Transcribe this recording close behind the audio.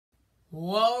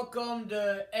Welcome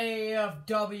to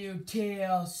AFW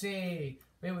TLC.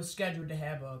 We were scheduled to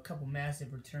have a couple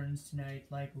massive returns tonight,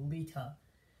 like Lita.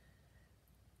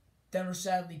 Then were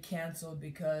sadly canceled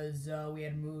because we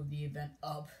had moved the event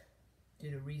up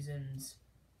due to reasons.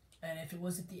 And if it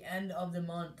was at the end of the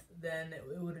month, then it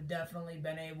would have definitely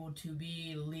been able to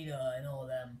be Lita and all of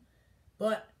them.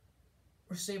 But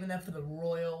we're saving that for the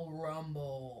Royal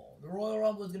Rumble. The Royal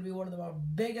Rumble is going to be one of our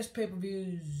biggest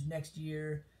pay-per-views next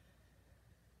year.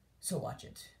 So watch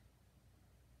it.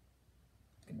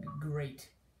 It's going to be great.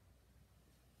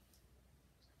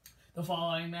 The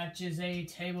following match is a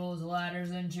tables, ladders,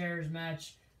 and chairs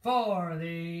match for the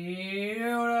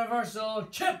Universal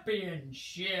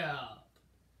Championship.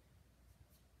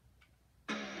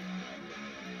 I'm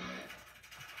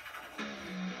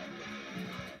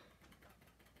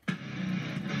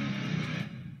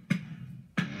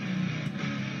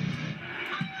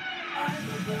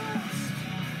the best.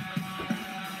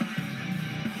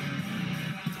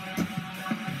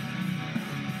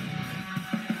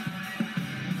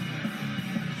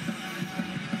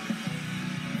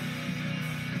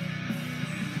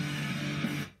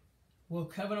 Will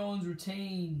Kevin Owens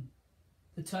retain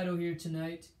the title here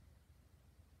tonight?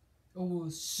 Or will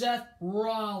Seth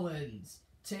Rollins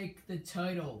take the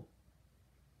title?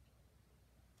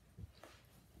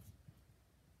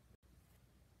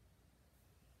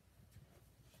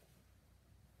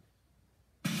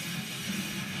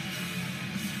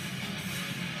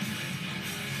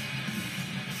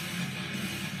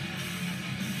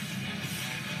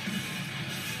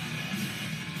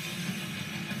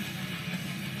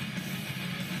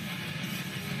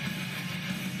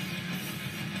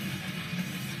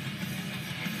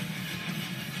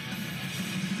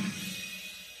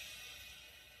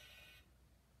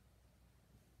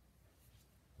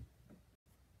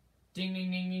 Ding,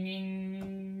 ding, ding, ding,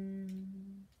 ding.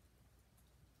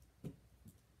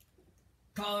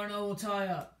 Collar and elbow tie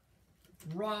up.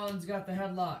 Rollins got the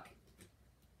headlock.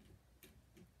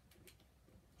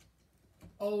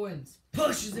 Owens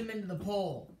pushes him into the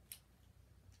pole.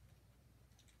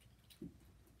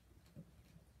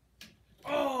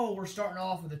 Oh, we're starting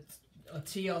off with a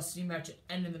TLC match at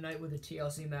the end of the night with a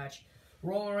TLC match.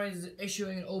 Roman Reigns is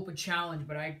issuing an open challenge,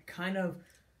 but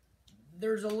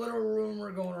there's a little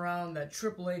rumor going around that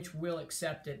Triple H will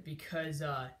accept it because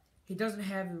he didn't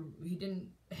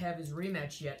have his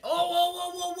rematch yet. Oh, whoa, whoa,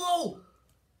 whoa, whoa!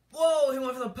 Whoa, he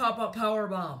went for the pop-up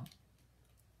powerbomb.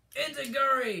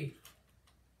 Enziguri.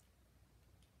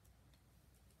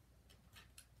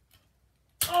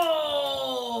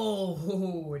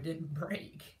 Oh, it didn't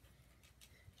break.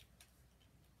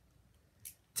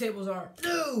 Tables are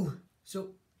new.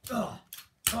 So,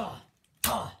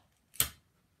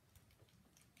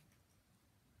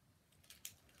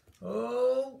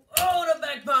 Oh, the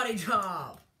back body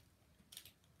drop.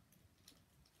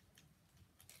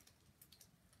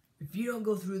 If you don't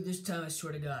go through this time, I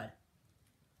swear to God.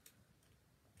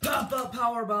 Pop-up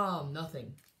powerbomb.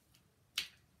 Nothing.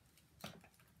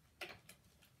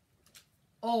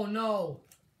 Oh, no.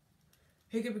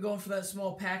 He could be going for that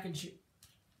small package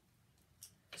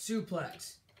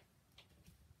suplex.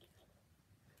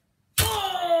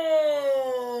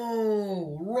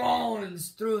 Oh! Rollins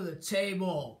through the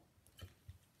table.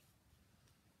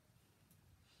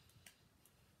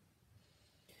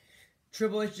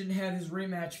 Triple H didn't have his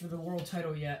rematch for the world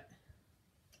title yet.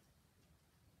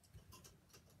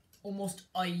 Almost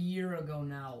a year ago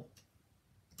now.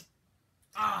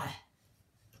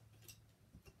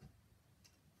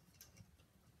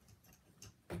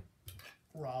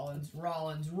 Rollins.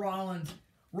 Whoa,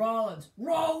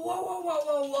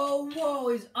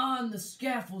 he's on the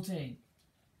scaffolding.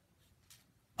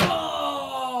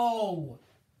 Oh!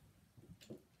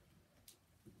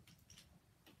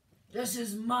 This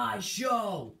is my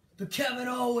show. The Kevin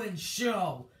Owens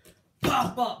show.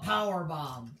 Pop-up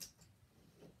powerbomb.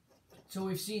 So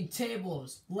we've seen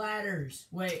tables, ladders.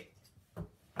 Wait.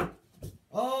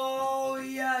 Oh,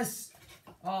 yes.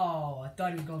 Oh, I thought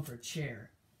he was going for a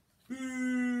chair.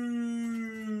 Ooh.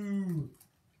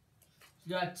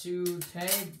 Got to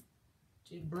tag.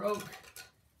 It broke.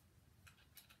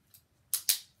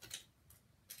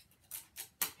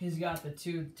 He's got the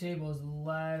two tables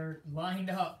lined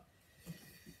up.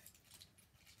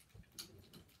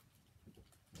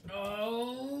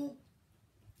 Oh!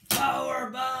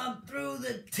 Powerbomb through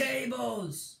the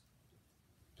tables.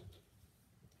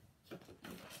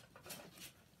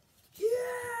 Yeah!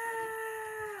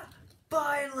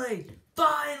 Finally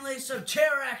some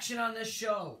chair action on this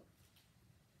show.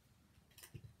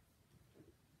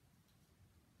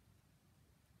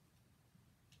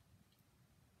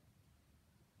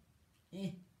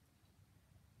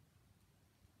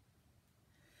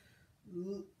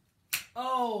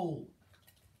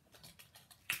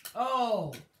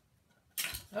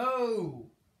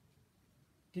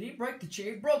 break the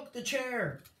chair? He broke the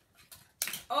chair.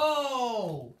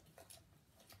 Oh!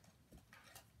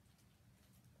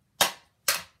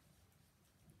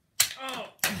 Oh!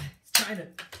 It's trying to...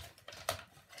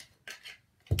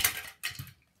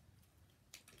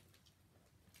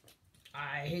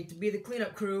 I hate to be the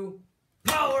cleanup crew.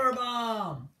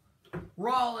 Powerbomb!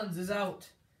 Rollins is out.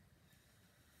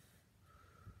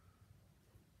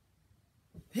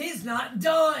 He's not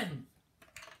done!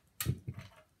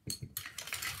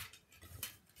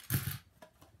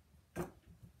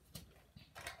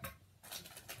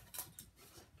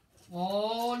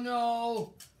 Oh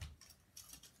no!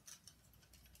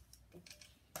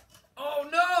 Oh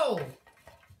no!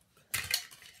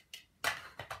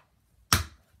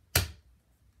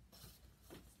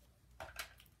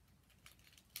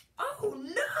 Oh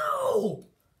no!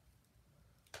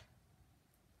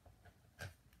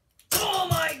 Oh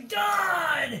my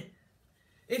God!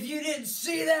 If you didn't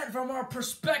see that from our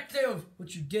perspective,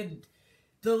 which you didn't,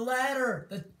 the ladder,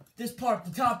 this part,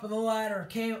 the top of the ladder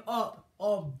came up,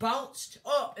 bounced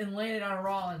up and landed on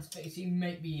Rollins' face. He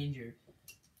might be injured.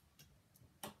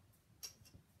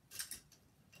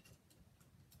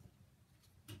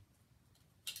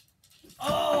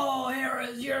 Oh, here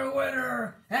is your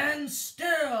winner, and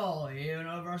still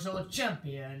Universal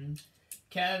Champion,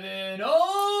 Kevin Owens!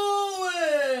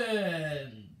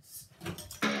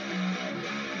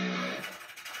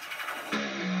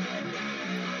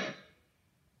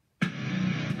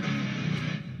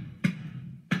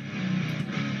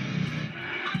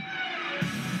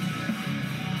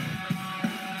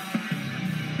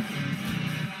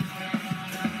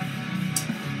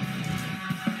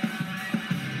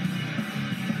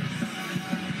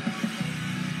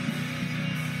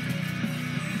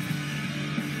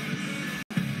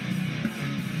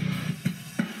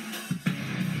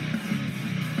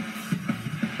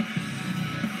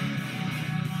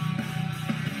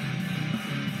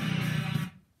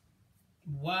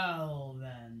 Well,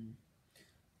 then.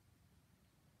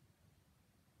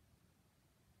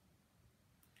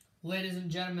 Ladies and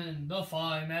gentlemen, the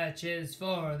 5 matches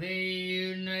for the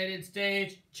United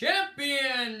States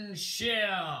Championship.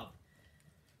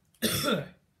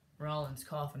 Rollins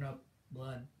coughing up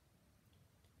blood.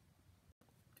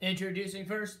 Introducing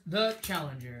first, the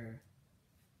challenger.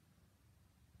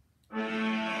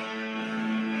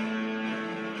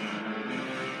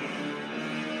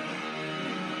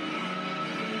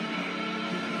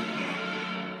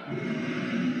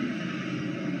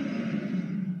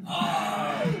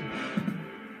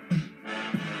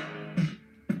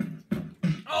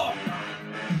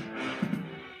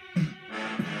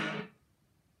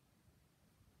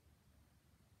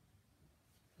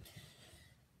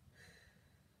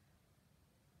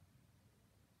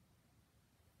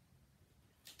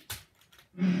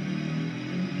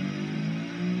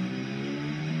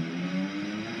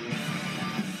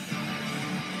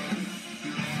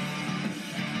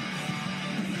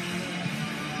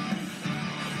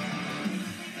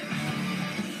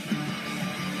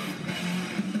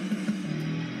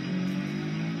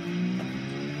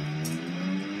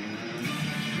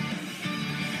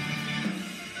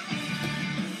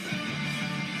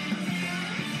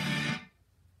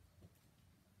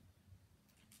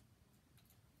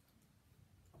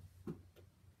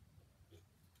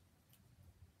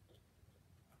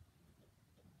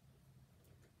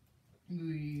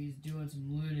 He's doing some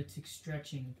lunatic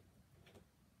stretching.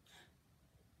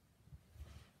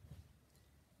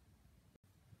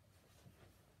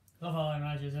 The following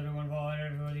matches, everyone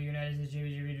following for the United States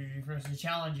Championship versus the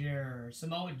challenger,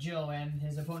 Samoa Joe, and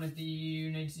his opponent, the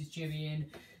United States Champion,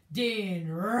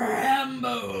 Dean Rambo.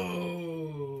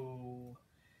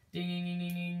 Ding, ding, ding,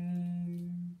 ding,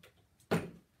 ding.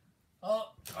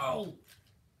 Oh, oh.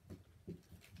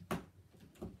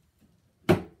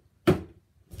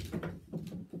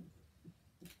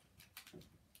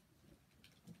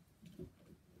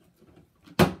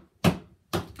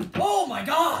 Oh my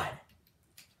God!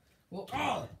 Well,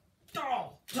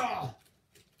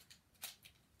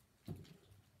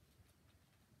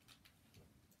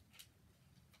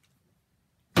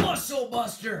 Muscle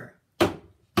Buster!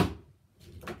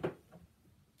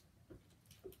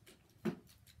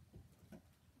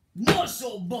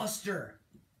 Muscle Buster!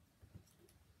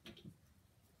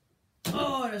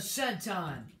 Oh, and a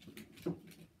senton.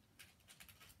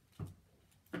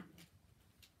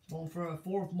 Going for a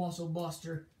 4th Muscle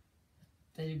Buster.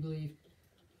 That you believe.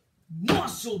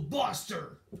 Muscle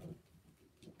Buster!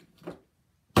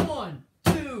 1,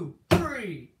 2,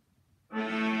 3.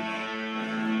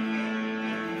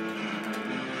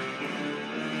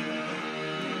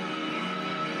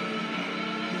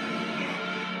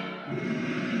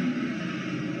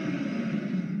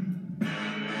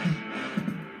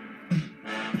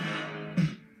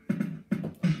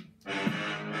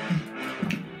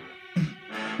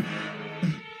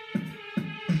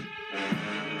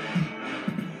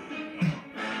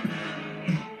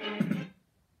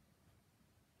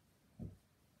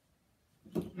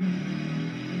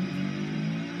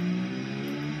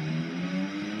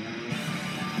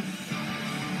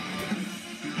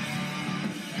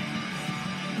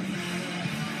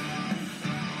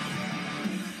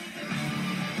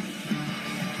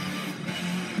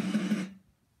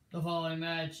 The following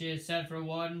match is set for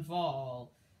one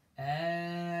fall,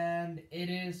 and it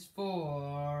is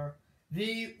for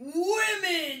the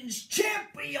Women's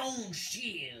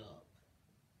Championship.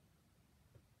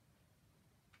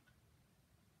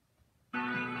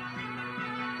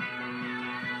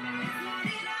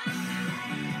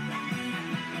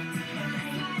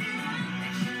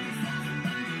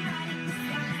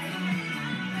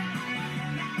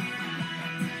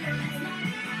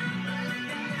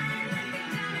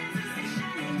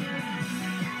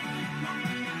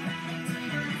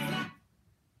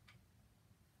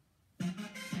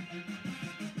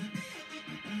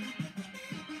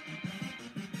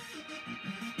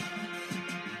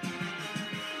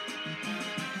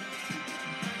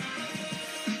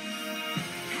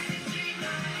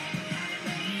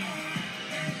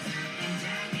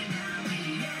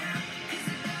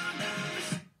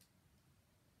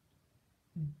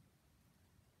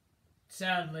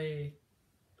 Sadly,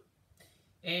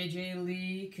 AJ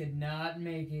Lee could not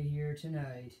make it here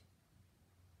tonight.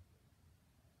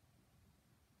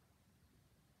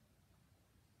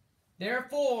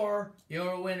 Therefore,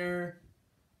 your winner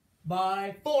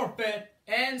by forfeit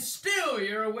and still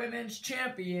your women's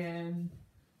champion,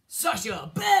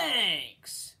 Sasha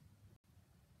Banks.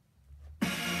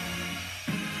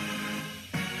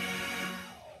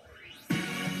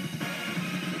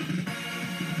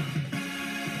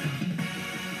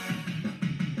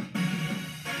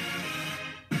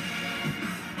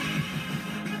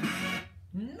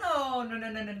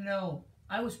 No.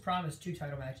 I was promised 2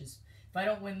 title matches. If I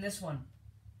don't win this one,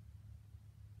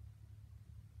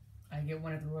 I get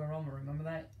one at the Royal Rumble. Remember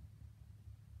that?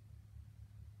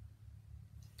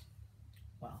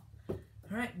 Wow.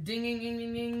 Alright. Ding, ding, ding,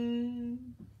 ding,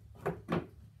 ding.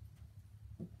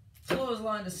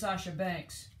 Clothesline to Sasha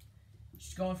Banks.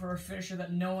 She's going for a finisher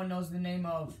that no one knows the name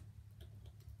of.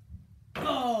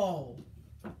 Oh!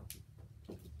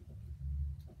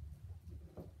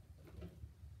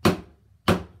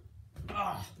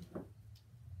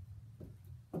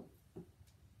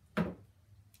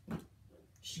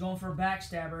 She's going for a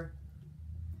backstabber.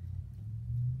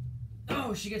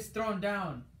 Oh, she gets thrown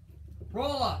down.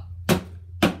 Roll up.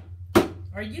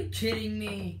 Are you kidding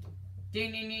me?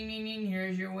 Ding, ding, ding, ding, ding.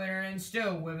 Here's your winner and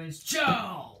still women's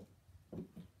Joe.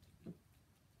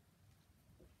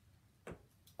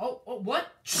 Oh, what?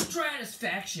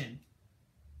 Stratisfaction.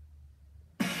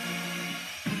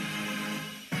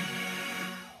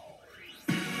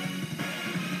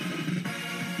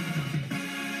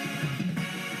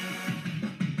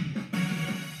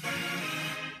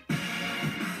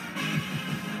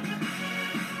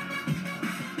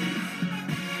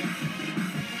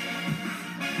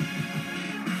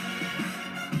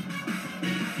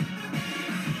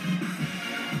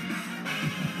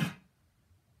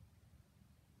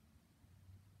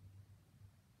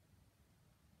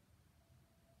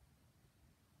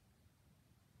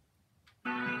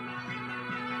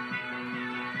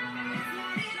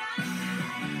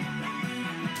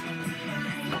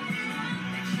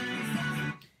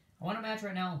 I want a match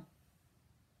right now.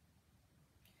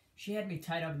 She had me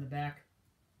tied up in the back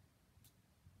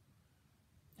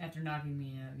after knocking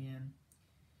me in.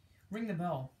 Ring the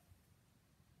bell.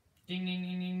 Ding, ding,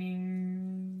 ding,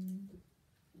 ding,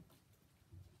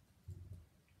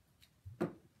 ding.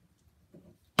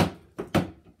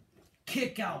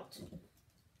 Kick out.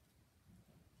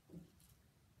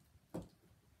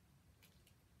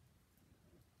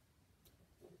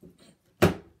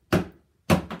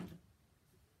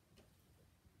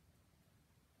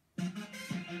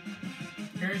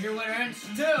 Here's your winner and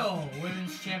still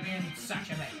women's champion,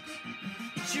 Sasha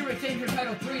Banks. She retained her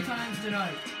title 3 times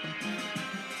tonight.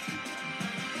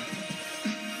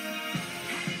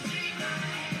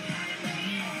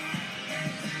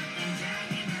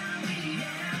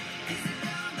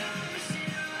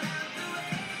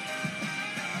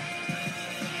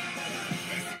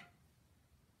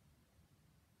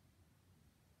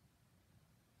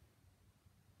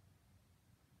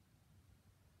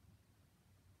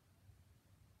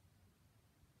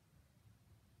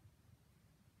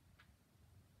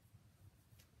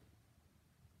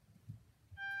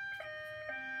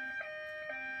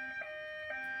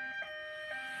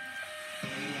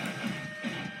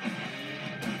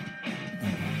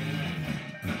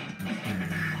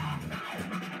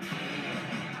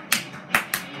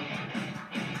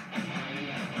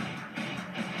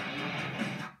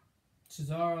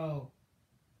 Cesaro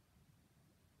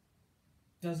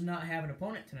does not have an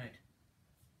opponent tonight.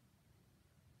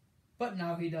 But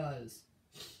now he does.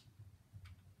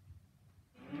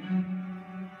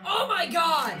 Oh my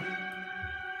God!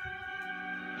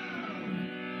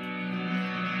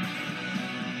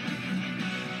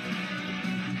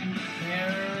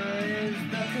 There is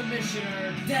the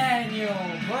Commissioner, Daniel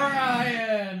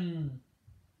Bryan.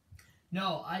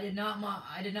 No, I did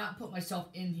not put myself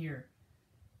in here.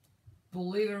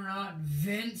 Believe it or not,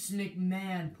 Vince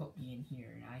McMahon put me in here,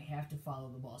 and I have to follow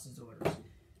the boss's orders.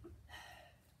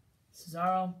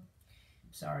 Cesaro,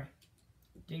 sorry.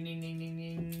 Ding, ding, ding, ding,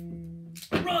 ding.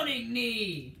 Running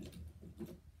knee!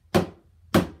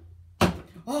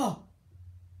 Oh!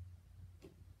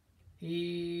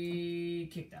 He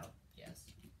kicked out, yes.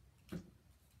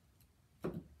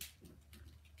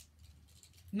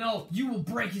 No, you will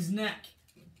break his neck.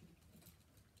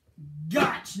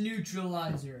 Gotch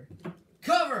neutralizer.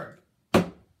 Cover!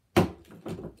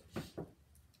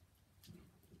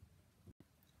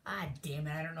 Ah, damn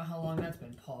it, I don't know how long that's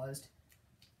been paused.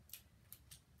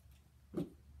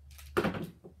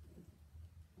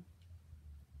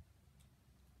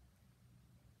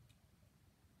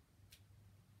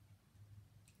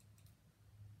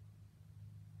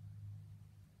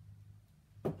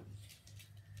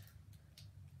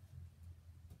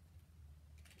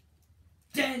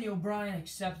 Daniel Bryan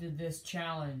accepted this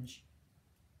challenge.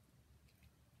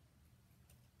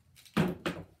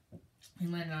 He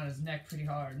landed on his neck pretty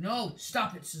hard. No!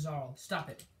 Stop it, Cesaro.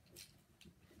 Stop it.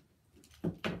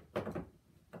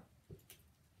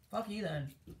 Fuck you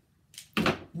then.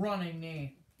 Running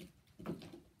knee.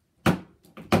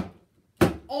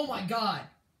 Oh my God.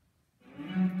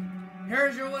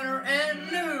 Here's your winner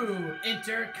and new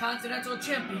Intercontinental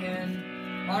Champion,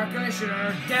 our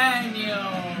Commissioner,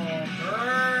 Daniel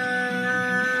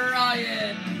Bryan.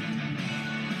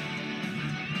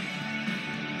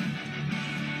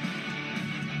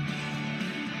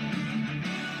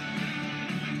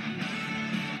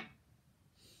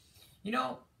 You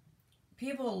know,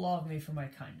 people love me for my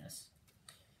kindness.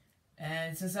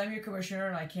 And since I'm your commissioner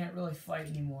and I can't really fight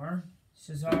anymore,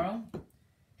 Cesaro,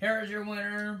 here is your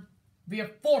winner via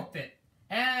forfeit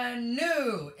and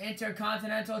new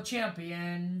Intercontinental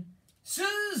Champion,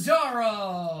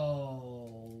 Cesaro.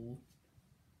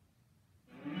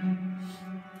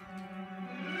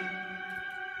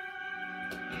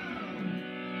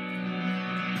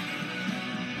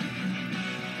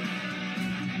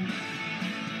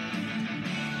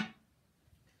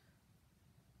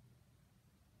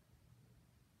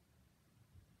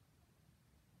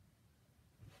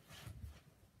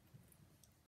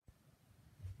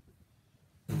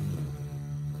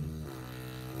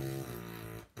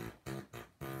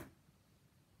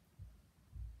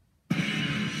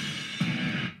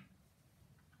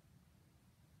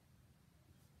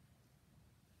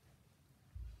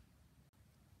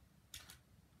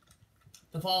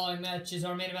 The following match is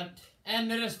our main event,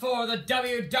 and it is for the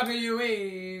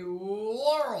WWE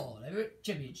World Heavyweight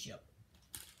Championship.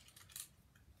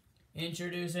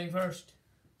 Introducing first,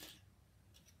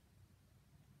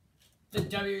 the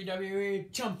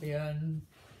WWE Champion,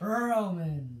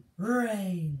 Roman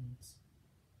Reigns.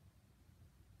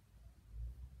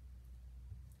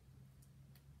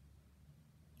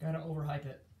 Gotta overhype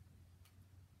it.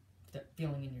 That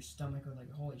feeling in your stomach of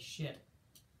like, holy shit.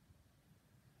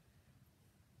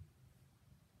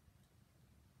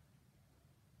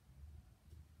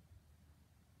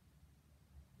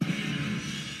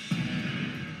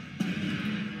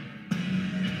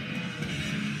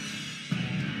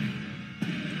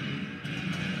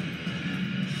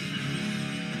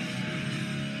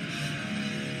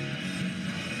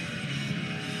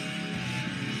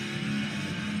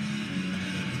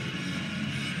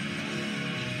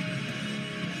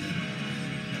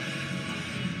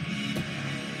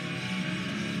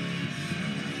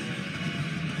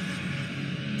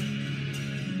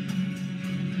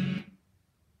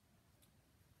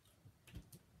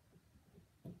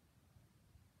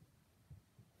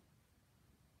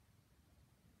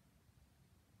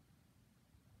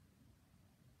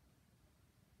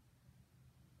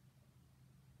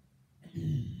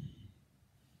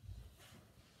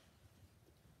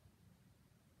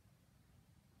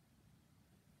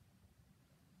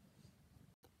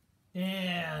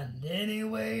 And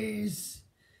anyways,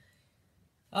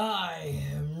 I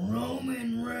am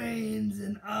Roman Reigns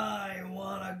and I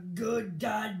want a good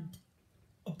god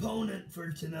opponent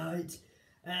for tonight.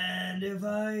 And if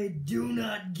I do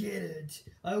not get it,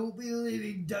 I will be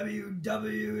leaving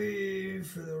WWE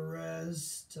for the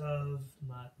rest of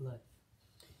my life.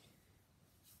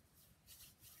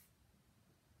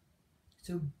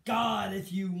 So, God,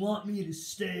 if you want me to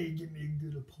stay, give me a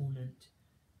good opponent.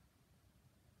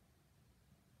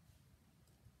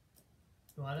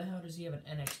 Why the hell does he have an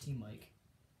NXT mic?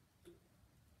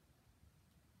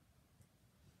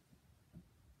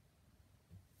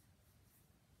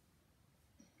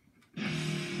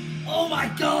 Oh my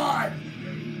God!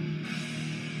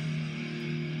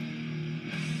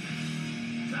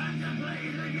 Time to play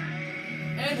the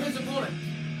game! And his opponent,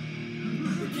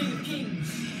 the King of Kings,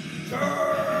 Triple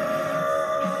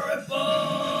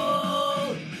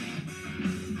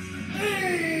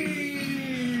H!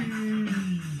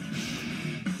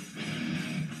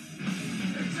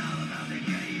 It's all about the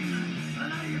game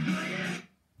and how you play it.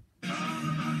 All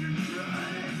about control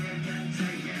if you can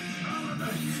take it. All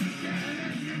about you can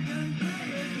if you can play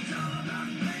it. It's all about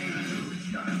playing. Who's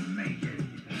gonna make it?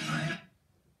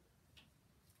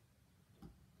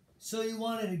 So you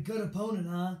wanted a good opponent,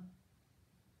 huh?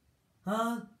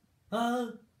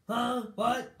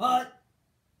 What?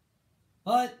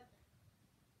 What?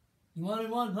 You wanted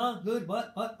one, huh? Good,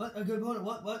 what? A good opponent,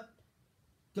 what?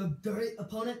 The great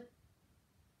opponent?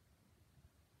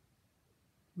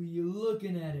 Were you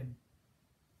looking at him?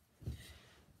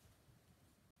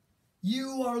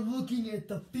 You are looking at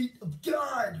the feet of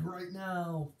God right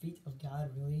now. Feet of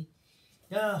God, really?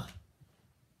 Yeah.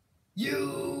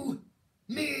 You,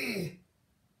 me,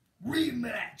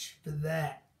 rematch for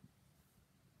that.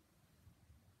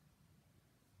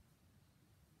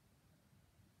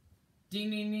 Ding,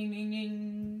 ding, ding, ding,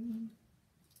 ding.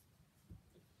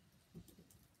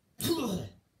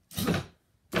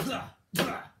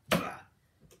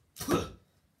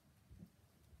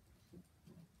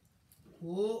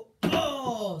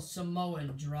 Oh,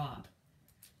 Samoan drop.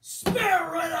 Spare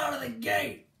right out of the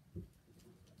gate.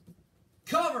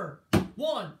 Cover.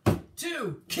 1,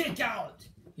 2, kick out.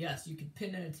 Yes, you can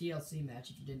pin in a TLC match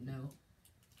if you didn't know.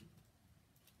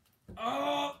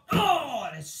 Oh,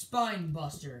 and a spine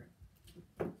buster.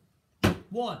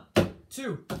 1,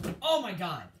 2. Oh my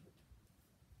God.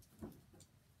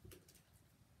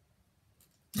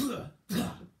 Ooh,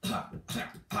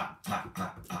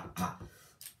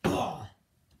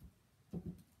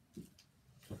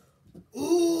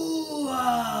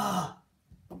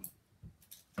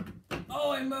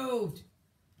 Oh, I moved.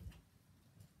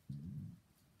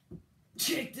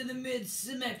 Kick to the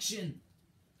midsection.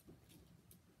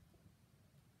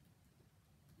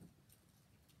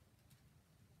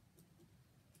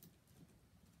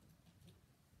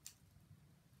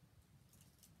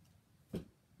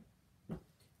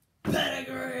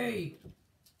 Pedigree.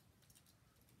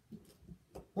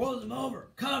 Rolls him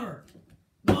over. Cover.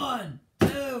 1,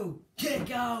 2.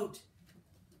 Kick out.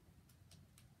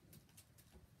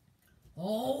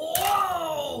 Oh,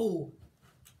 whoa!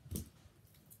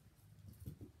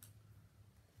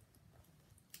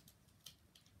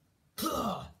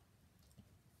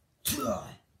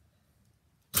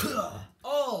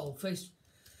 Oh, face.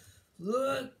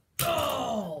 Look.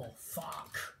 Oh,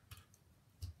 fuck.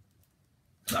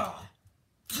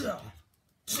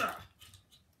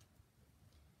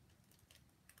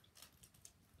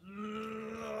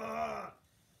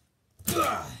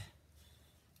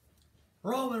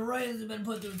 Roman Reigns has been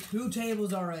put through 2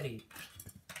 tables already.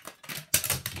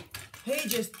 He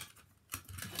just...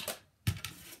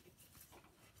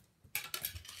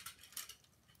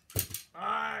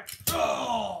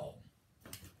 Oh!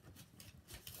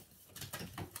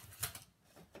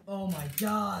 Oh my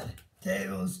God.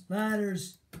 Tables,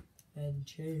 ladders, and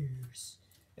chairs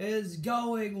is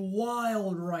going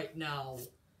wild right now.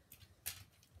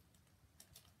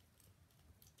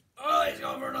 Oh, he's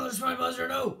going for another spine buster.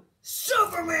 No!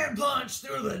 Superman punch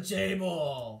through the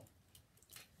table.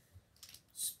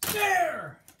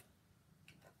 Spare.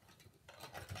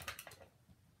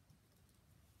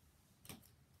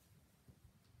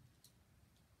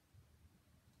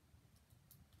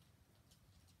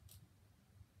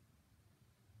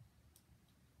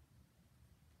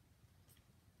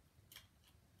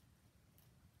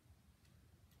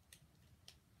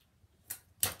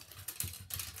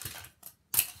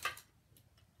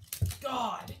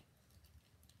 God.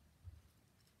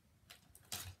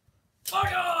 Oh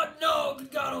God, no!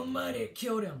 God Almighty, it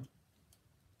killed him.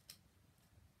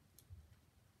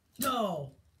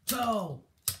 No, no.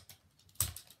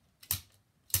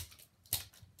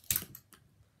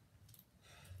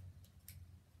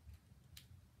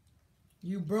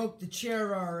 You broke the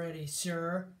chair already,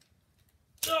 sir.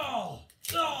 No,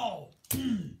 no.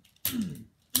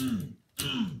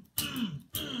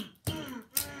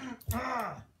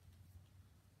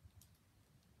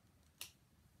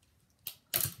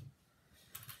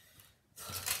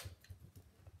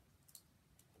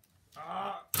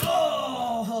 Oh!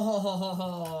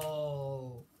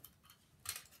 Oh!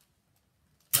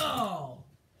 Oh!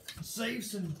 Save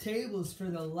some tables for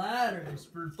the ladders,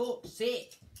 for fuck's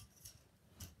sake.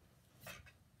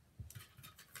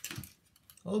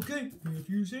 Okay, if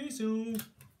you say so.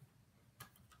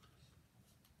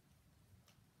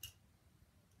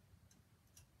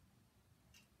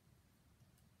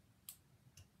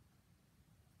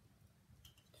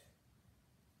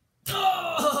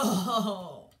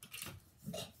 Oh!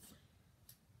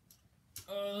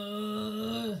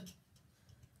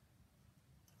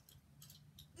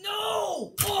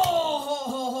 No!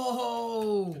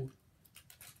 Oh!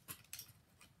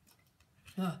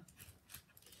 Huh.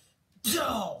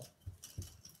 No!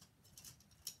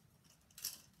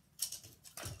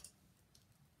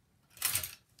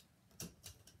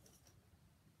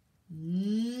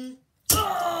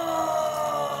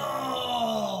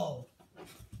 Oh!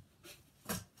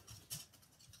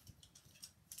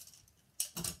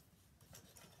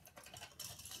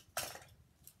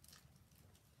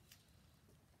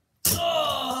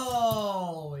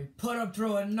 Oh! We put him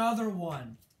through another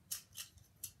one.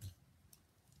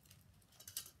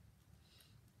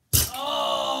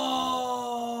 Oh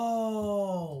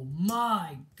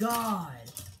my God!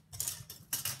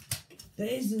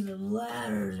 These and the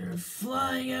ladders are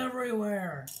flying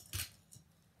everywhere.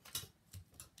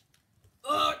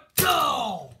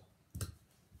 No!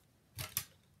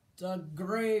 It's a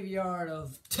graveyard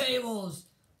of tables,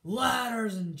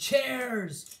 ladders, and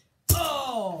chairs.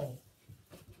 Oh!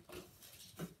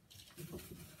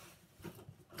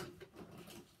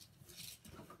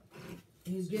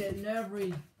 He's getting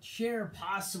every chair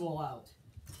possible out.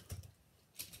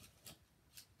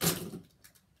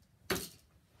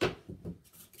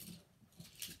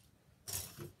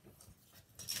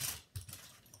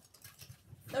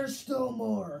 There's still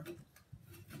more.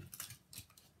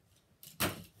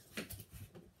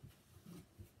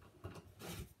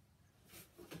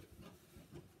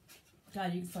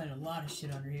 God, you can find a lot of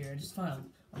shit under here. I just found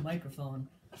a microphone.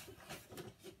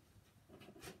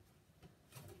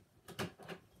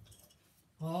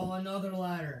 Oh, another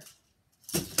ladder.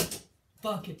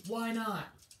 Fuck it, why not?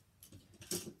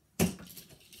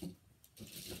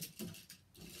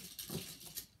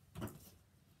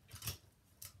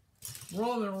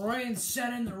 Roman Reigns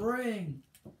set in the ring.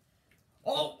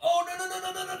 Oh,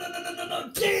 no,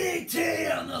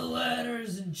 DDT on the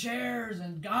ladders and chairs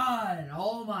and God,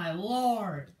 oh my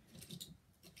Lord.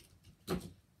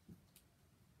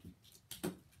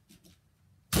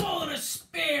 Oh, and a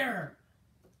spear.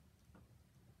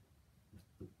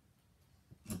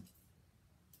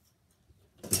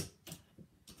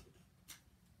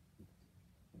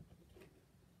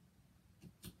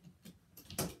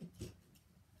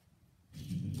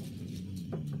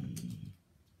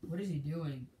 What is he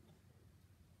doing?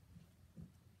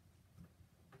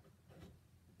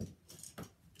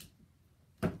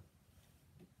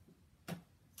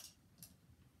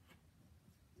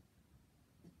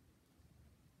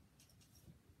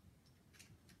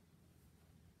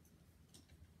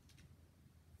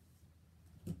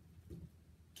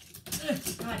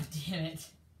 God damn it.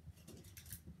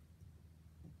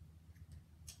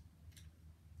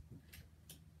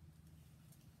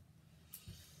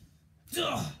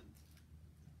 Ugh.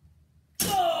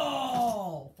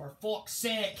 Oh, for fuck's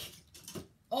sake.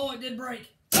 Oh, it did break.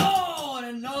 Oh,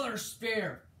 and another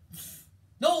spear.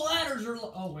 No ladders are...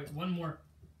 Oh, wait, one more.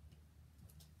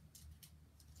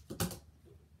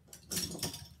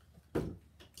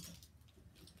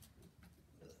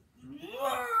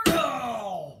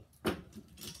 No!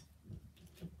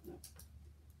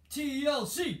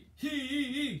 TLC.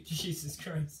 Jesus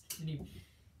Christ.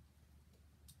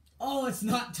 Oh, it's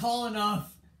not tall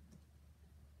enough.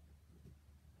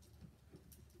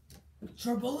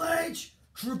 Triple H!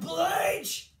 Triple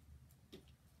H!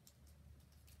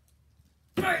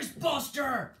 Face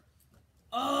Buster!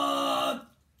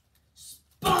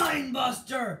 Spine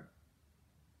Buster!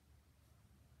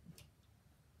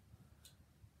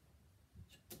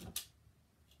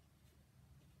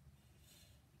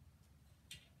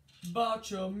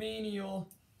 Botchamania.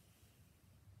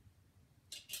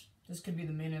 This could be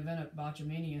the main event at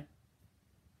Botchamania.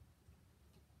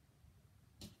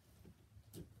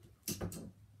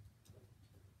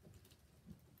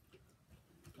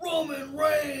 Roman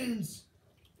Reigns!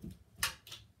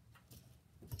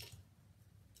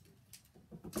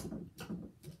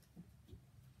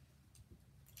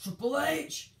 Triple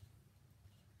H!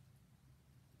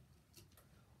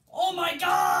 Oh my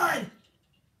God!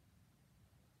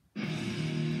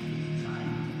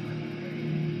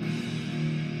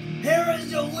 Here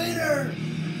is the winner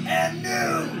and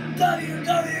new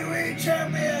WWE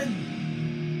Champion,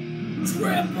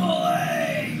 Triple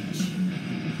H!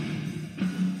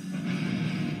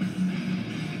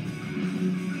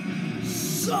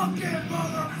 Suck it,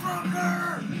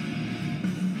 motherfucker!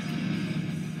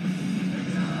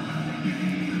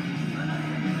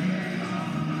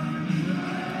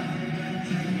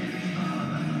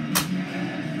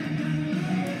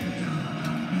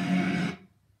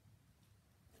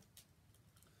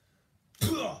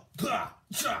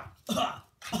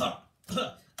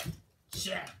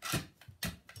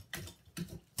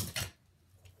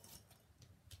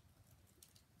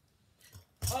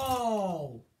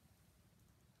 Oh!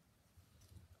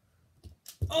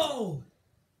 Oh!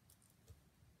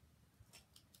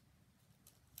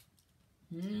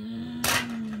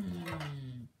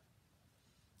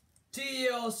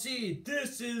 TLC,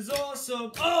 this is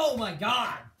awesome! Oh my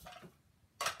god!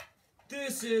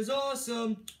 This is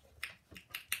awesome!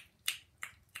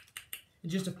 In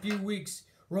just a few weeks,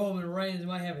 Roman Reigns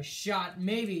might have a shot,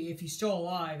 maybe if he's still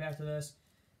alive after this.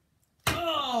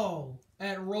 Oh!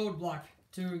 At Roadblock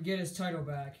to get his title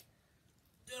back.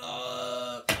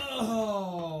 Oh!